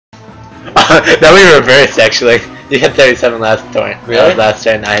Then we reversed actually. You had 37 last turn. Really? Last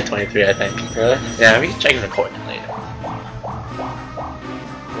turn, I had 23, I think. Really? Yeah, we can check the recording later.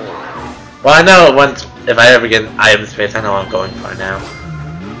 Well, I know once if I ever get item space, I know what I'm going for now.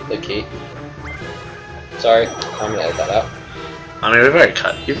 The key. Sorry, I'm gonna edit that out. I mean, we've already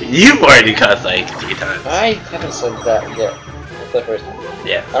cut. You've already cut like 3 times. I haven't said that yet. That's the first one.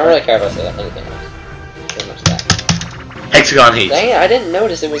 Yeah. I don't really care if I said anything else. Pretty much that. Hexagon heat. Dang it, I didn't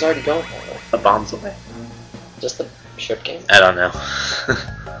notice it was already going that way. The bombs away. Just the ship game? I don't know.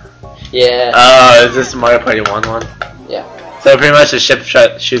 Yeah. Oh, is this Mario Party 1 one? Yeah. So pretty much the ship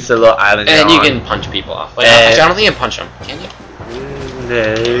shoots a little island. And you can punch people off. Wait, actually, I don't think you can punch them. Can you?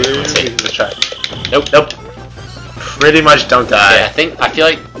 No. Let's try. Nope. Nope. Pretty much don't die. Yeah, I feel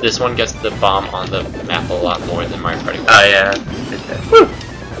like this one gets the bomb on the map a lot more than Mario Party 1. Oh yeah. Woo.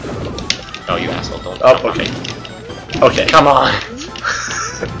 Oh, you asshole! Don't. Oh, okay. Okay. Come on.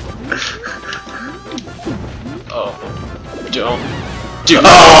 Oh. Don't. Do.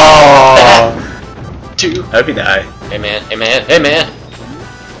 Oh. Do. I hope you die. Hey man. Hey man. Hey man.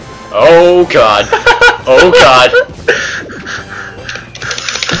 Oh god. Oh god.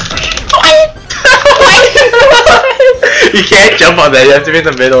 You can't jump on that, you have to be in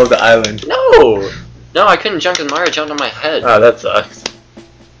the middle of the island. No! No, I couldn't jump because Mario jumped on my head. Oh, that sucks.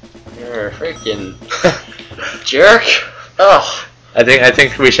 You're a freaking jerk. Oh. I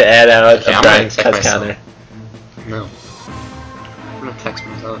think we should add out Okay, a I'm Brian gonna cut text counter. No. I'm gonna text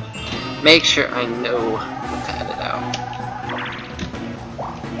myself. Make sure I know what to edit out.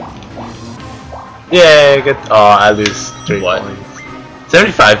 Yay, good. Oh, I lose 3 What? coins.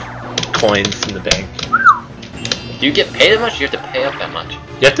 75 coins in the bank. Do you get paid that much? You have to pay up that much.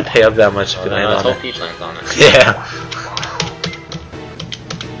 You have to pay up that much to land Let's on hope it. Peach lands on it. Yeah.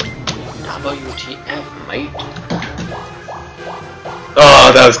 WTF, mate.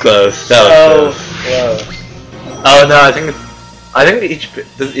 Oh, that was close. That was close. Oh no, I think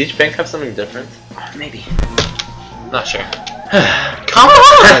does each bank have something different? Maybe. Not sure. Come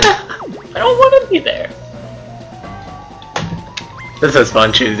on! I don't want to be there. This is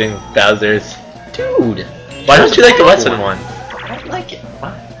fun choosing Bowser's. Dude! Why don't you like the Western one? I don't like it.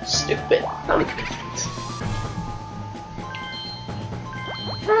 What? Stupid.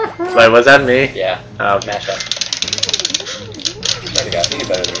 Wait, was that me? Yeah. Oh. Mash up. Swear to God, you do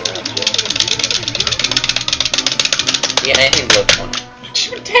better than that shit. Yeah, anything below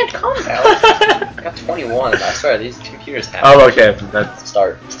 20. Damn, calm down. I got 21. I swear, these computers have. Oh, okay. That's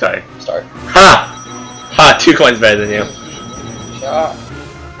Start. sorry. Start. Ha! Ha! 2 coins better than you. Shut up.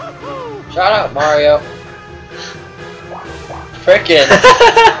 Shut up, Mario. Frickin'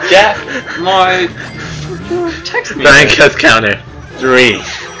 Jack, my text me. Brian cuts counter. 3.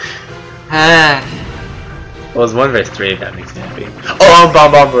 Ah. Well, it's 1 versus 3 if that makes me happy. Oh,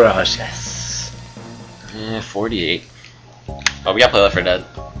 Bomb Bomb Barrage, yes. 48. Oh, we got play Left 4 Dead.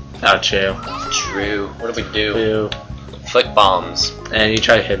 Oh, true. True. What do we do? 2. Flick bombs. And you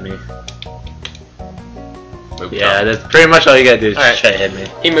try to hit me. Move Yeah, top. that's pretty much all you gotta do is Alright. try to hit me.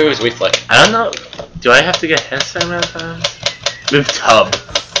 He moves, we flick. I don't know. Do I have to get hit certain amount of times? Move tub.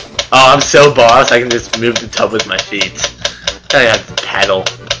 Oh, I'm so boss, I can just move the tub with my feet. I have to paddle.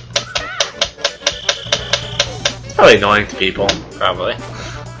 It's probably annoying to people. Probably.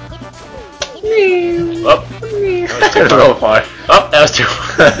 Oh, that was a little far. Oh, that was too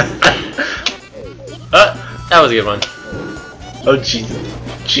far. That was a good one. Oh, jeez.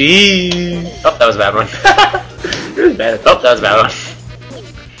 Jeez. Oh, that was a bad one. It was bad. Oh, that was a bad one.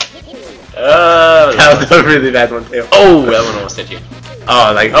 That was a really bad one, too. Oh, that one almost hit you.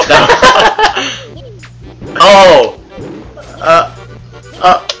 Oh, like. Oh, that Oh!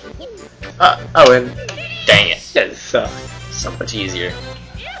 I win. Dang it. That sucked. So much easier.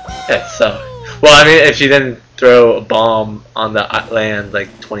 That sucked. Well, I mean, if you didn't throw a bomb on the land like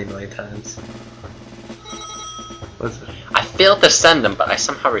 20 million times. What's it? I failed to send them, but I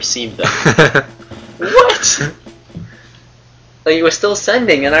somehow received them. What? Like, it was still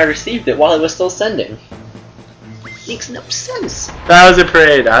sending, and I received it while it was still sending. Makes no sense. That was a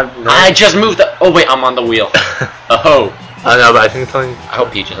parade. I just moved the. Oh wait, I'm on the wheel. Oh. I know, but I think it's only. I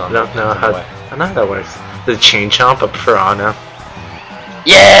hope Peach is on. I don't know how. I don't know how that works. The chain chomp up Piranha.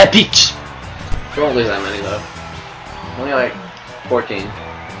 Yeah, Peach. You won't lose that many though. Only like 14.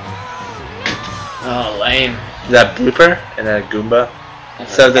 Oh, lame. That Blooper and a Goomba.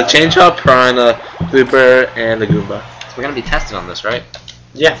 So the chain chomp, Piranha, Blooper, and the Goomba. So we're gonna be tested on this, right?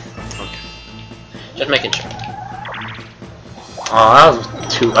 Yeah. Okay. Just making sure. Oh, that was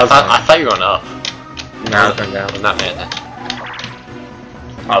too. I thought you were going up. Now it's going down. I'm not mad at that.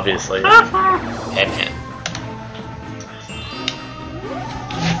 Obviously. Hey man.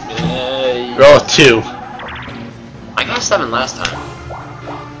 Roll a 2. I got a 7 last time.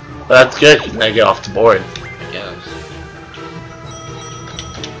 Well, that's good, because now you get off the board. I guess.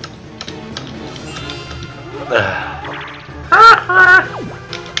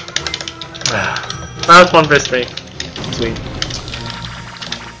 That was 1 for 3. Sweet.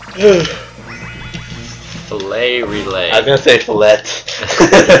 Filet relay. I was gonna say fillet.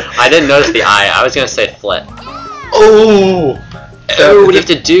 I didn't notice the I was gonna say flet. Oh! Oh, what do you have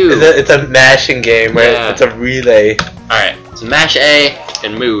to do? It's a mashing game where Yeah. it's a relay. Alright, so mash A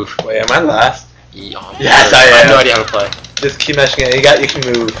and move. Wait, am I last? Yeah, Yes, I I have am. no idea how to play. Just keep mashing it. You can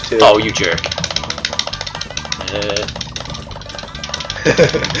move too. Oh, you jerk.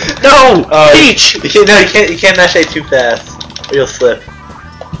 No! Peach! You can't mash A too fast, or you'll slip.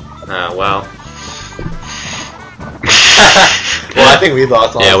 Oh, well. Well, I think we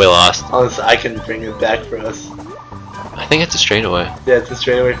lost. Yeah, we lost. Unless I can bring it back for us. I think it's a straightaway. Yeah, it's a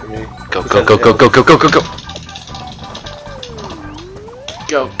straightaway for me. Go, go, go, go, go, go, go, go, go!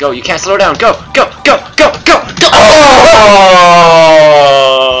 Go, go, you can't slow down. Go, go, go, go, go, go! Oh!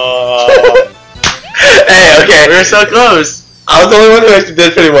 Hey, okay. We were so close. I was the only one who actually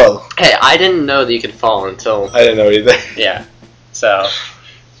did pretty well. Hey, I didn't know that you could fall until... I didn't know either. Yeah. So...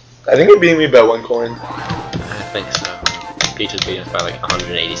 I think you're beating me by 1 coin. I think so. Peach is beating us by like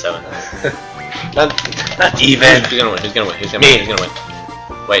 187. Not even. Who's gonna win? Who's gonna win? Who's gonna Me. win? Who's gonna win?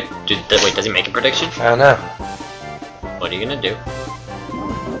 Wait, wait, does he make a prediction? I don't know. What are you gonna do?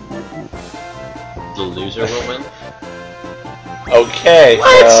 The loser will win? Okay,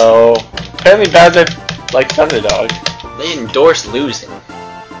 What? so apparently Bowser likes underdog. They endorse losing.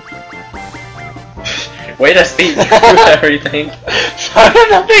 Way to speak through everything. So I'm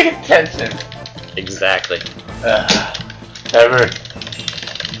not paying attention. Exactly. Ever.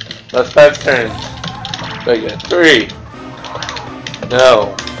 That's 5 turns. Very good. 3.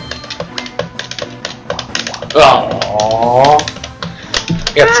 No. Aww.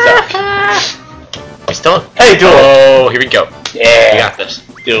 Got stuck. We still... Hey, duel. Oh, here we go. Yeah. We got this.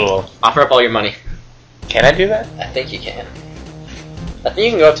 Duel. Offer up all your money. Can I do that? I think you can. I think you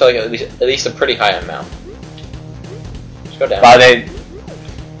can go up to like at least a pretty high amount. Just go down. Wow,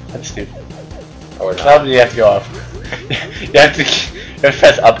 that's stupid. Or not. Now you have to go up. you have to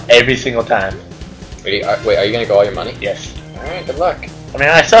press up every single time. Wait, are you gonna go all your money? Yes. Alright, good luck. I mean,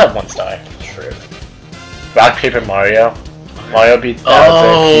 I still have 1 star. True. Rock, paper, Mario. Mario beats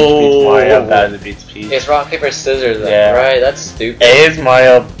Bowser. Peach beats Mario. Bowser beats Peach. It's rock, paper, scissors then. Yeah. Right, that's stupid. A is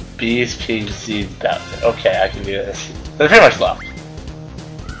Mario. B is Peach. C is Bowser. Okay, I can do this. They're pretty much locked.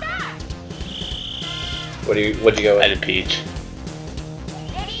 What'd you go I with? did Peach.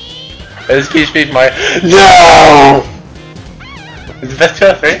 Is Peach beat Mario? No! Is it best 2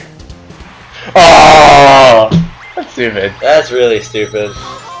 out of 3? Oh! That's stupid. That's really stupid.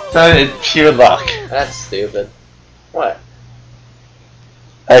 So it's pure luck. That's stupid. What?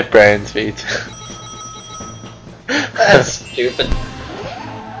 I have Brian's feet. That's stupid.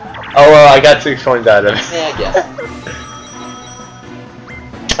 Oh well, I got 6 coins out of it. Yeah, I guess.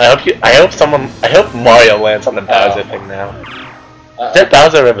 I hope Mario lands on the Bowser thing now. Is that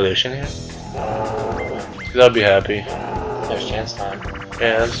Bowser Revolution here? Cause I'll be happy. There's chance time.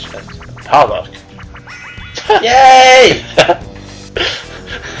 Yeah, that's just how luck. Yay!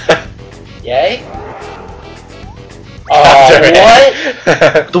 Yay? Oh,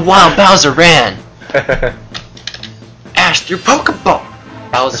 what? The wild Bowser ran! Ash threw Pokeball!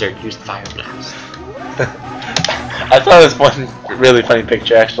 Bowser used Fire Blast. I saw this one really funny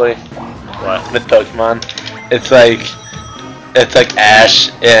picture actually. What? With Pokemon. It's like Ash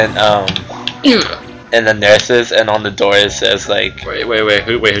and the nurses, and on the door it says like Wait,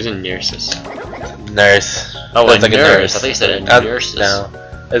 who's a nurses? nurse. Oh, It's a like nurse. I thought you said a nurses. No,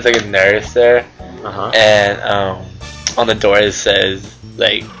 there's like a nurse there, Uh-huh. and on the door it says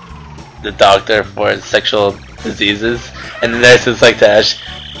like the doctor for sexual diseases, and the nurse is like to Ash,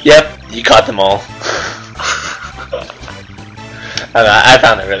 "Yep, you caught them all." I don't know, I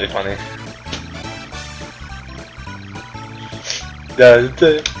found it really funny.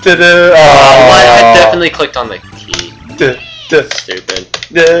 Oh, I definitely clicked on the key. Stupid.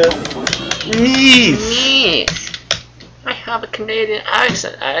 Yes. I have a Canadian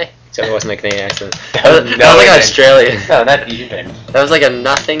accent. Except it wasn't a Canadian accent. That was like Australian. No, not even. That was like a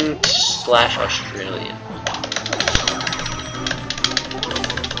nothing / Australian.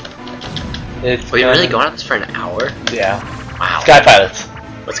 It's Were you really going at this for an hour? Yeah. Wow. Sky Pilots.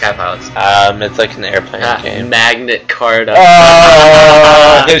 What's Sky Pilots? It's like an airplane game. Magnet card.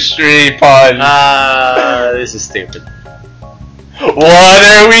 Oh, history pun. This is stupid. What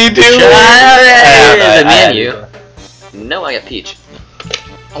are we doing? Is it me and you? No, I got Peach.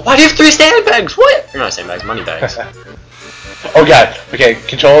 Oh, why do you have 3 sandbags? What? You're not sandbags, money bags. Oh god. Okay,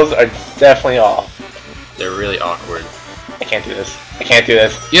 controls are definitely off. They're really awkward. I can't do this. I can't do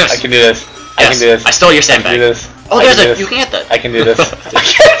this. Yes. I can do this. Yes. I can do this. I stole your I can sandbag. do this. Oh, I there's can do a. this. You can get that. I can do this. I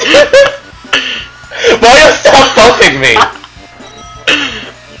can't do this. Mario, stop bumping me!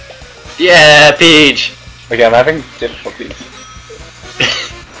 Yeah, Peach. Okay, I'm having difficulties.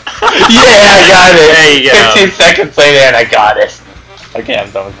 Yeah, I got it! There you go. 15 seconds later and I got it. Okay,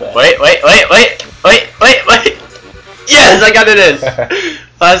 I'm done with that. Wait. Yes, I got it in.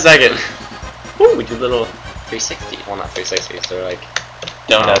 Last second. Ooh, we did a little 360. Well, not 360s. They're like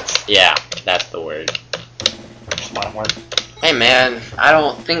Donuts. yeah, that's the word. Smart one. Hey man, I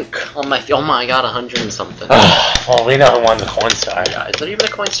don't think on my. Oh my god, 100 and something. Well, we know who won the coin star. Yeah, is that even a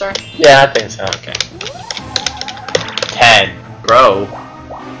coin star? Yeah, I think so. Okay. 10. Bro.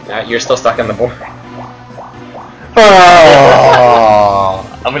 You're still stuck on the board. Oh,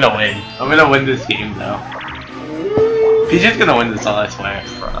 I'm gonna win. I'm gonna win this game though. Peach is gonna win this all, I swear.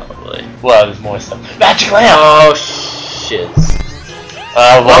 Probably. Well, there's more stuff. Magic lamp! Oh, shiz.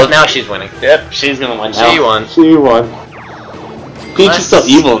 Well, now she's winning. Yep, she's gonna win now. She won. She won. Peach Let's- is so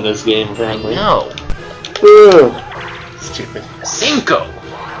evil in this game, apparently. No. Stupid. Cinco.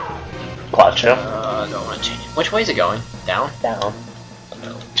 Quattro. Don't want to change it. Which way is it going? Down? Down.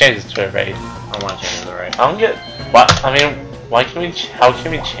 Change it to a right. I want to change it to the right. I don't get. What? I mean, why can we? How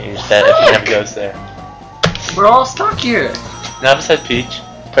can we change that if it never goes there? We're all stuck here. Now besides Peach,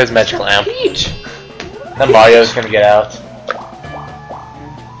 plays Magic Lamp. Peach. Then Mario's gonna get out.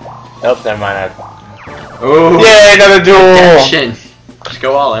 Nope, never mind. Oh. Yay, another duel! Redemption. Just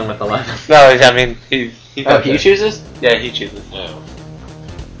go all in with 11. No, I mean, he Oh, he chooses? Yeah, he chooses. No.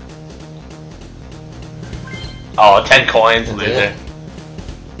 Oh, 10 coins, loser.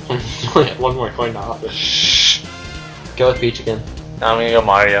 One more coin to offer. Shh. Go with Peach again. Now I'm gonna go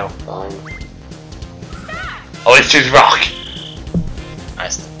Mario. Fine. Oh, it's just rock! How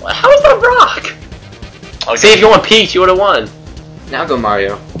is that rock? Okay. See, if you want Peach, you would have won. Now go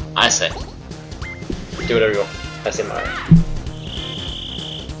Mario. I say. Do whatever you want. I say Mario.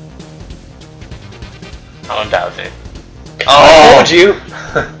 I'm Bowser. Oh, told you.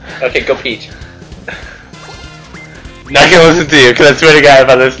 Okay, go Peach. Not gonna listen to you, because I swear to God, if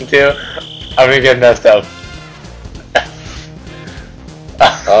I listen to you, I'm gonna get messed up.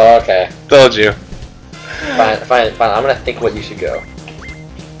 Okay. Told you. Fine. I'm gonna think what you should go.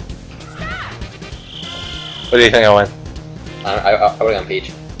 What do you think I win? I would have gone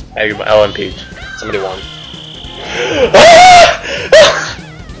Peach. I won Peach. Somebody won.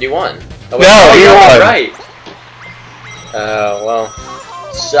 You won. Oh, No, you won. Right. Well,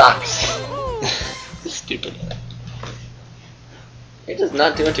 sucks. Stupid. You're just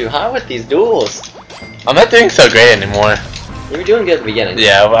not doing too hot with these duels. I'm not doing so great anymore. You were doing good at the beginning.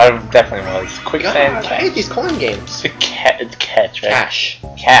 Yeah, I definitely was. Quicksand God, I hate these coin games. It's catch, right? Cash.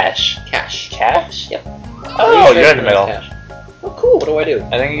 Cash. Cash? Yep. Oh, you're in the middle. Cash. Oh, cool. What do I do?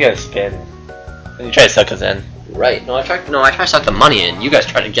 I think you gotta spin. And you try to suck us in. Right. No, I tried to suck the money in. You guys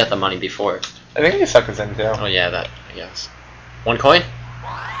tried to get the money before. I think you suck us in too. Oh yeah, that. I guess. One coin?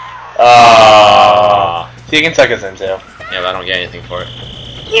 So you can suck us in too. Yeah, but I don't get anything for it.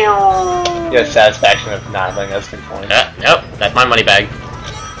 You have satisfaction of not letting us get coins. Nope. That's my money bag.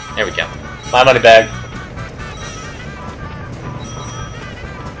 There we go. My money bag.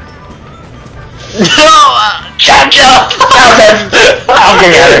 No! Cha-cha! I'm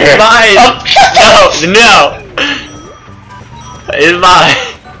getting out of here. Mine! No! It's mine!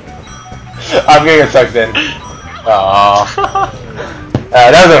 I'm gonna get sucked in. Aww.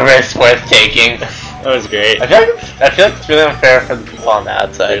 That was a risk worth taking. That was great. I feel like it's really unfair for the people on the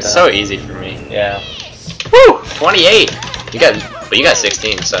outside. It's so easy for me. Yeah. Woo! 28! But you got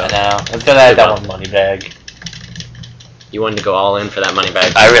 16, so. I know. Let's go that one money bag. You wanted to go all in for that money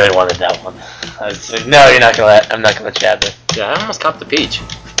bag? I really wanted that one. I was like, no, I'm not gonna let you have it. Yeah, I almost copped the Peach.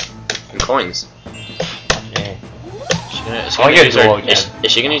 And coins. Okay. Is I wanna get dual again.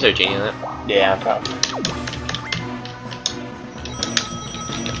 Is she gonna use her genie in that? Yeah, probably.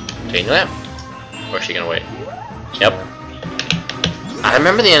 Genie lamp? Or is she gonna wait? Yep. I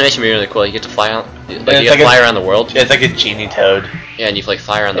remember the animation being really cool. You get to fly out, you get to fly around the world. Yeah, it's like a genie toad. Yeah, and you like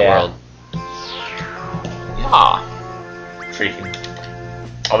fly around the Yeah. world. Yeah. Freaking.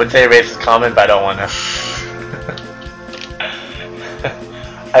 I would say a racist comment, but I don't wanna.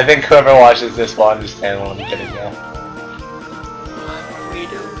 I think whoever watches this will understand what I'm getting at.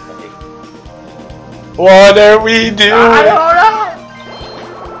 What are we doing? I don't know.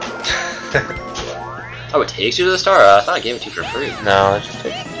 Oh, it takes you to the star? I thought I gave it to you for free. No, it just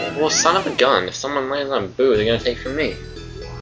takes me. Well, son of a gun. If someone lands on Boo, they're gonna take from me.